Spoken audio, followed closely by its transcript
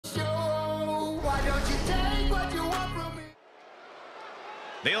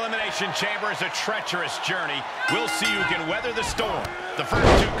The Elimination Chamber is a treacherous journey. We'll see who can weather the storm. The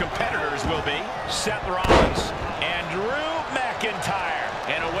first two competitors will be Seth Rollins and Drew McIntyre.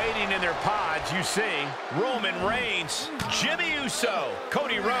 And awaiting in their pods, you see Roman Reigns, Jimmy Uso,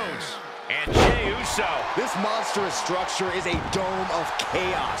 Cody Rhodes, and Jey Uso. This monstrous structure is a dome of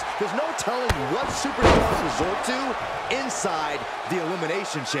chaos. There's no telling what superstars resort to inside the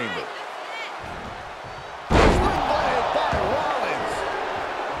Elimination Chamber. Springboard by Rollins.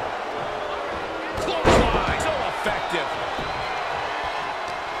 Clothesline, so effective.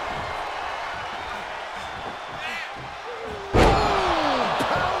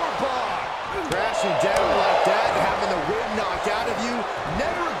 Powerbomb. Crashing down like that, having the wind knocked out of you.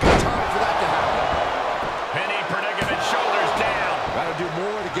 Never a good time for that to happen. Penny predicament, shoulders down. Gotta do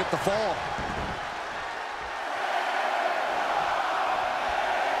more to get the fall.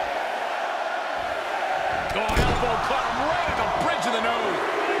 Oh, elbow caught him right at the bridge of the nose.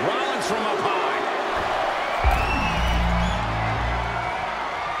 Rollins from up high.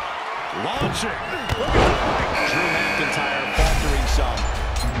 Launching. Look at that. Drew McIntyre faltering some.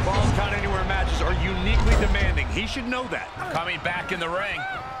 Falls count anywhere matches are uniquely demanding. He should know that. Coming back in the ring.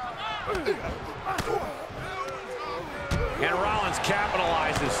 And Rollins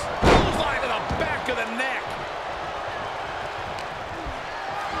capitalizes. Clothesline to the back of the neck.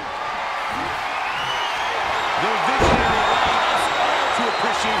 The visionary allowing us all to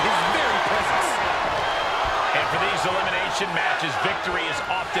appreciate his very presence. And for these elimination matches, victory is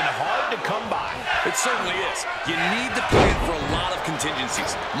often hard to come by. It certainly is. You need to plan for a lot of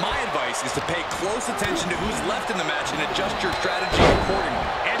contingencies. My advice is to pay close attention to who's left in the match and adjust your strategy accordingly.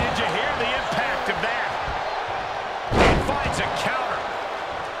 And did you hear the impact of that? He finds a counter.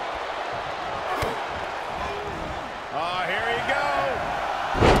 Oh, here you go.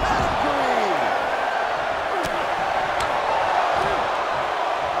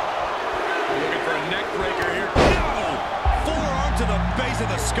 Looking for a neck breaker here. No! Forearm to the base of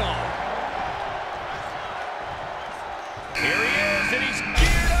the skull. Here he is, and he's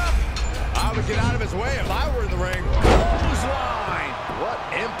geared up. I would get out of his way if I were in the ring. Clothesline. What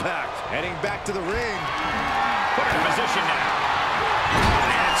impact. Heading back to the ring. Put in position now.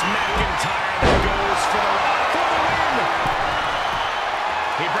 And it's McIntyre that goes for the win.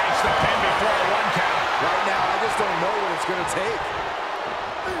 He breaks the pin before a 1 count. Right now, I just don't know what it's going to take.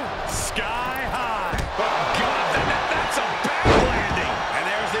 Sky high. But God, that's a bad landing. And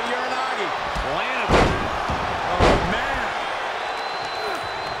there's the Uranagi. Landed. Oh, man.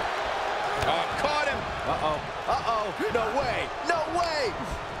 Caught him. Uh-oh. Uh-oh. No way. No way.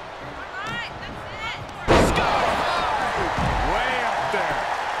 Sky high. Way up there.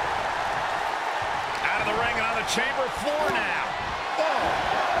 Out of the ring and on the chamber floor now. Oh.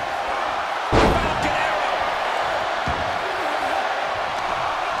 Falcon arrow.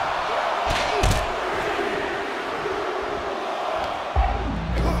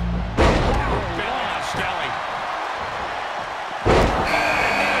 Stelly.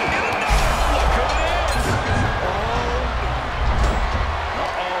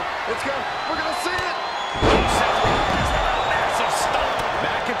 Let's go. We're going to see it. Seth Rollins with a massive stomp.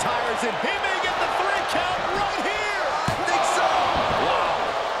 McIntyre's in. He may get the 3 count right here. I think so. Wow.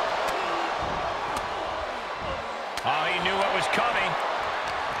 Oh, he knew what was coming.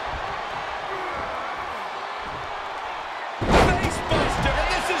 Face buster, and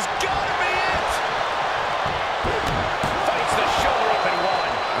this has got to be it. Fights the shoulder up and 1.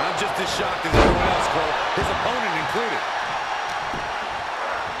 I'm just as shocked as everyone else, Cole. His opponent included.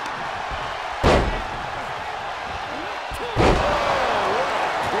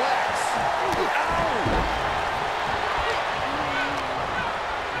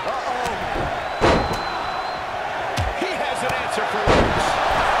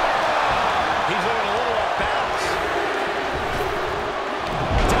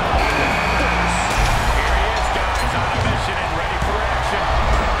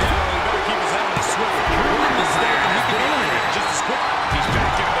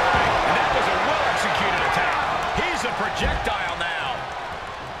 Projectile now.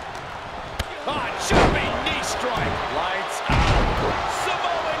 Ah, jumping knee strike. Lights out.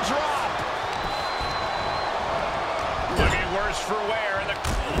 Samoan drop. Looking worse for wear in the...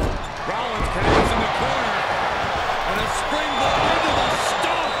 Rollins connects in the corner. And a springboard into the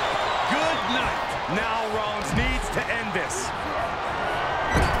stomp. Good night. Now Rollins needs to end this.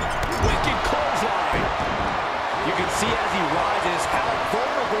 Wicked clothesline. You can see as he rises how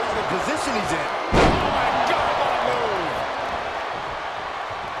vulnerable of a position he's in. Oh my God, what a move.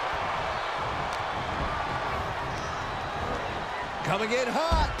 Coming in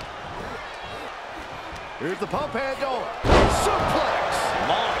hot. Here's the pump handle. Suplex.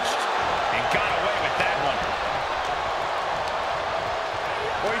 Launched and got away with that one.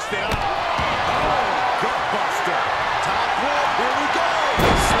 Hoisted up. Oh, gut buster. Top rope. Here we go.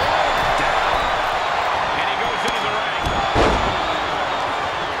 Slow down. And he goes into the ring.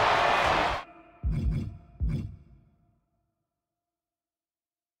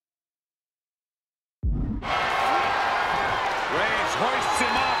 Reigns hoists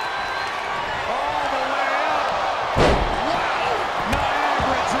him up. All the way up. Wow.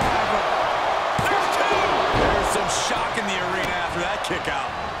 Niagara driver. There's two. There's some shock in the arena after that kick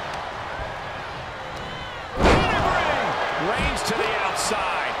out. Reigns to the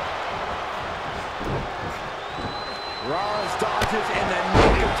outside. Rollins dodges in the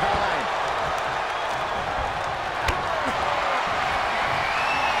nick of time.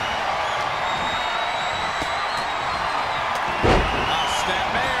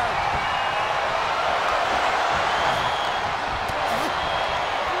 Snapmare.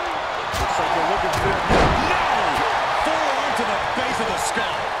 Looks like they're looking for it. No! Forearm to the base of the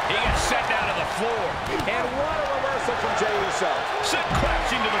skull. He gets sent down to the floor. And what a reversal from Jey Uso. Sent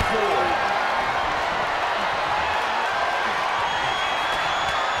crashing to the floor.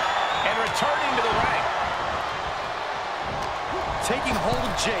 And returning to the ring. Taking hold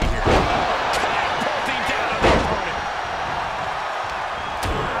of Jey here. Catapulting down on the opponent.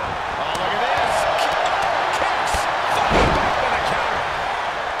 Oh, look at this. Kicks. Fighting back with a counter.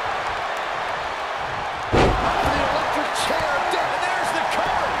 The electric chair. And there's the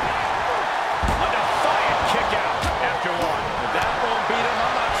cover. A defiant kick out after one. If that won't beat him,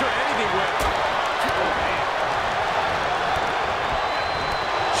 I'm not sure anything will.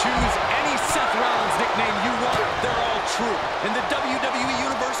 Choose any Seth Rollins nickname you want. They're all true. And the WWE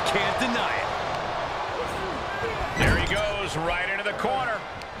Universe can't deny it. There he goes, right into the corner.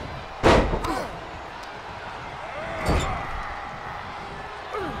 Boom!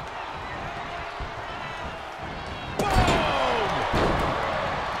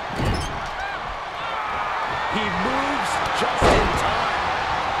 He moves just in time.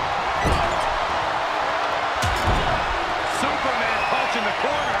 Superman punch in the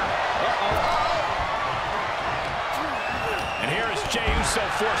corner. And here is Jey Uso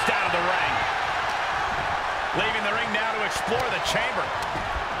forced out of the ring. Leaving the ring now to explore the chamber.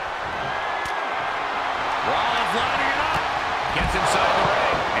 Rollins lining it up. Gets inside the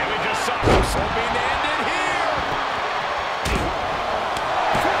ring. And we just saw some hoping to end it here.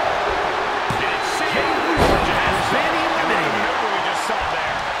 Didn't see it. Has been eliminated. Remember we just saw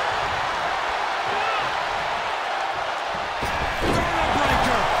there.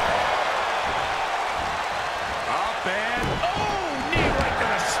 Breaker. Up and Oh, knee right to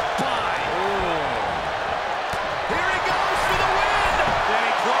the spine. Here he goes for the win. then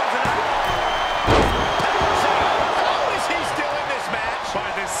he closes it out How is he still in this match? by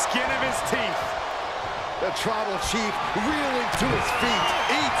the skin of his teeth. The Tribal Chief reeling to his feet.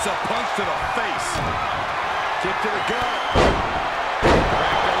 Eats a punch to the face. Kick to the gut.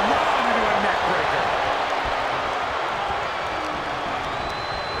 Back to run into a neck breaker.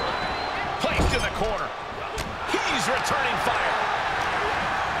 Placed in the corner. He's returning fire.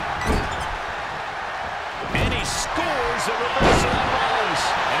 And he scores a reversal on Rollins.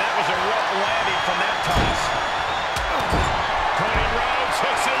 And that was a rough landing from that toss. Cody Rhodes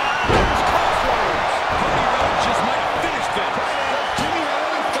hooks him up. There's crossroads. Cody Rhodes just might finish this. Does Jimmy have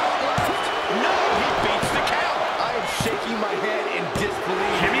any thought left? No, he beats the count. I am shaking my head in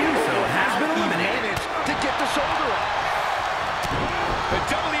disbelief. Jimmy Uso has been He eliminated. managed to get the shoulder up. The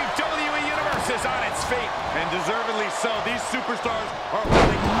WWE Universe is on its feet. And deservedly so. These superstars are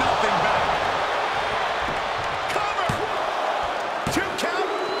holding nothing back. Cover. 2 count.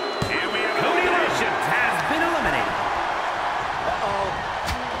 And we have Cody Rhodes elimination. has been eliminated.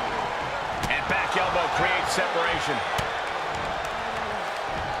 And back elbow creates separation.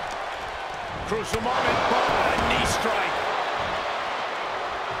 Crucial moment. A knee strike.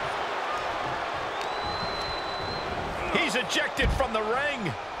 He's ejected from the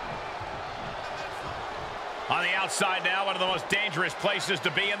ring. On the outside now, one of the most dangerous places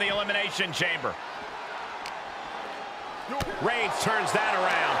to be in the Elimination Chamber. Reigns turns that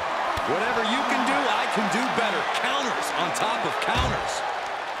around. Whatever you can do, I can do better. Counters on top of counters.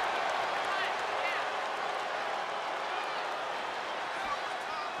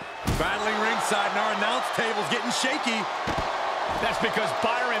 Battling ringside, and our announce table's getting shaky. That's because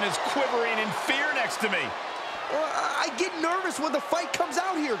Byron is quivering in fear next to me. I get nervous when the fight comes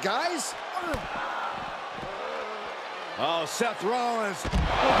out here, guys. Oh, Seth Rollins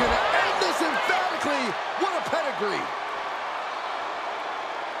looking to end this emphatically. What a pedigree.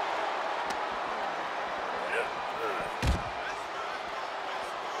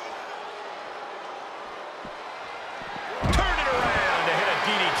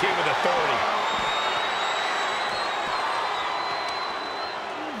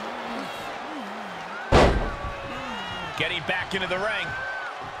 Getting back into the ring.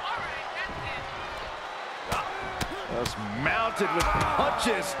 Just mounted with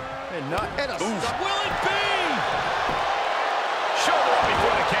punches and not and a stop. Will it be? Shoulder up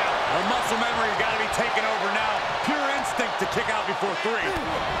before the count. The muscle memory has got to be taken over now. Pure instinct to kick out before 3.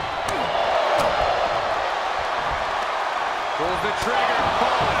 Pulls the trigger.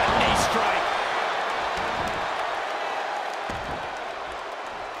 Oh, a knee strike.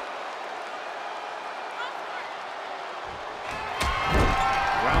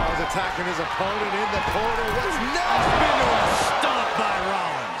 Rollins attacking his opponent in the corner. What's next? Into a stomp by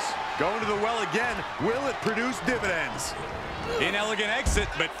Rollins. Going to the well again. Will it produce dividends? Inelegant exit,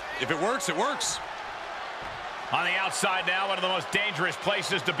 but if it works, it works. On the outside now, one of the most dangerous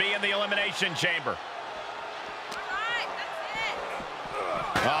places to be in the Elimination Chamber.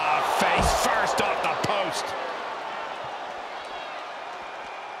 Face first off the post.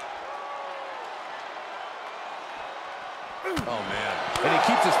 Oh, man. And he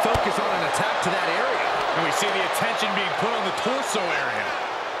keeps his focus on an attack to that area. And we see the attention being put on the torso area.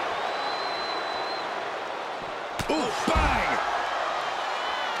 Ooh, bang!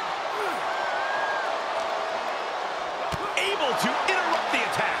 Able to interrupt the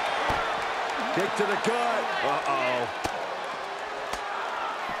attack. Kick to the gut. Uh-oh.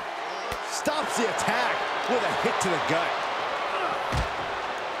 Stops the attack with a hit to the gut.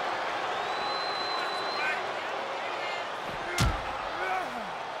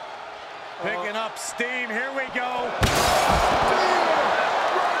 Picking up steam. Here we go.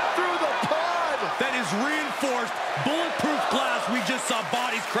 Right through the pod. That is reinforced, bulletproof glass we just saw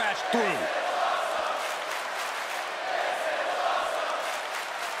bodies crash through.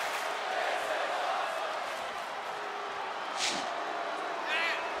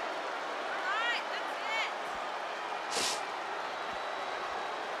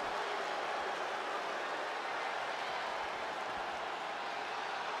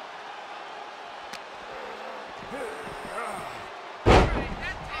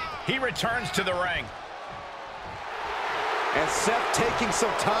 He returns to the ring. And Seth taking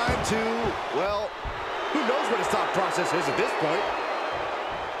some time to, well, who knows what his thought process is at this point.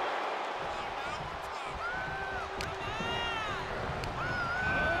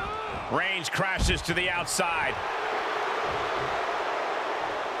 Reigns crashes to the outside.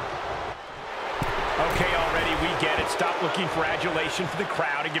 Okay, already, we get it. Stop looking for adulation for the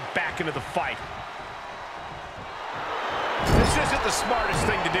crowd and get back into the fight. This isn't the smartest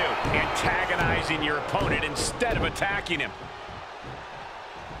thing to do, antagonizing your opponent instead of attacking him.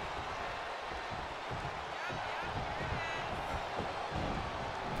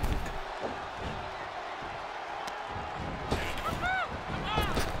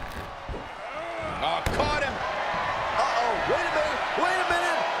 Oh, caught him. Uh-oh, wait a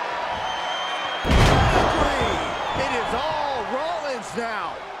minute. It is all Rollins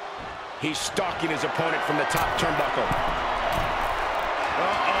now. He's stalking his opponent from the top turnbuckle.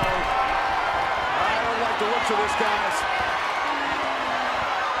 Uh-oh. I don't like the looks of this, guys.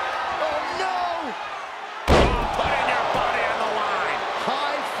 Oh, no! Putting your body on the line.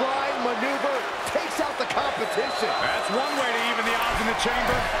 High-flying maneuver takes out the competition. That's one way to even the odds in the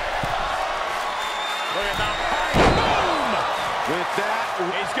chamber. Look at that.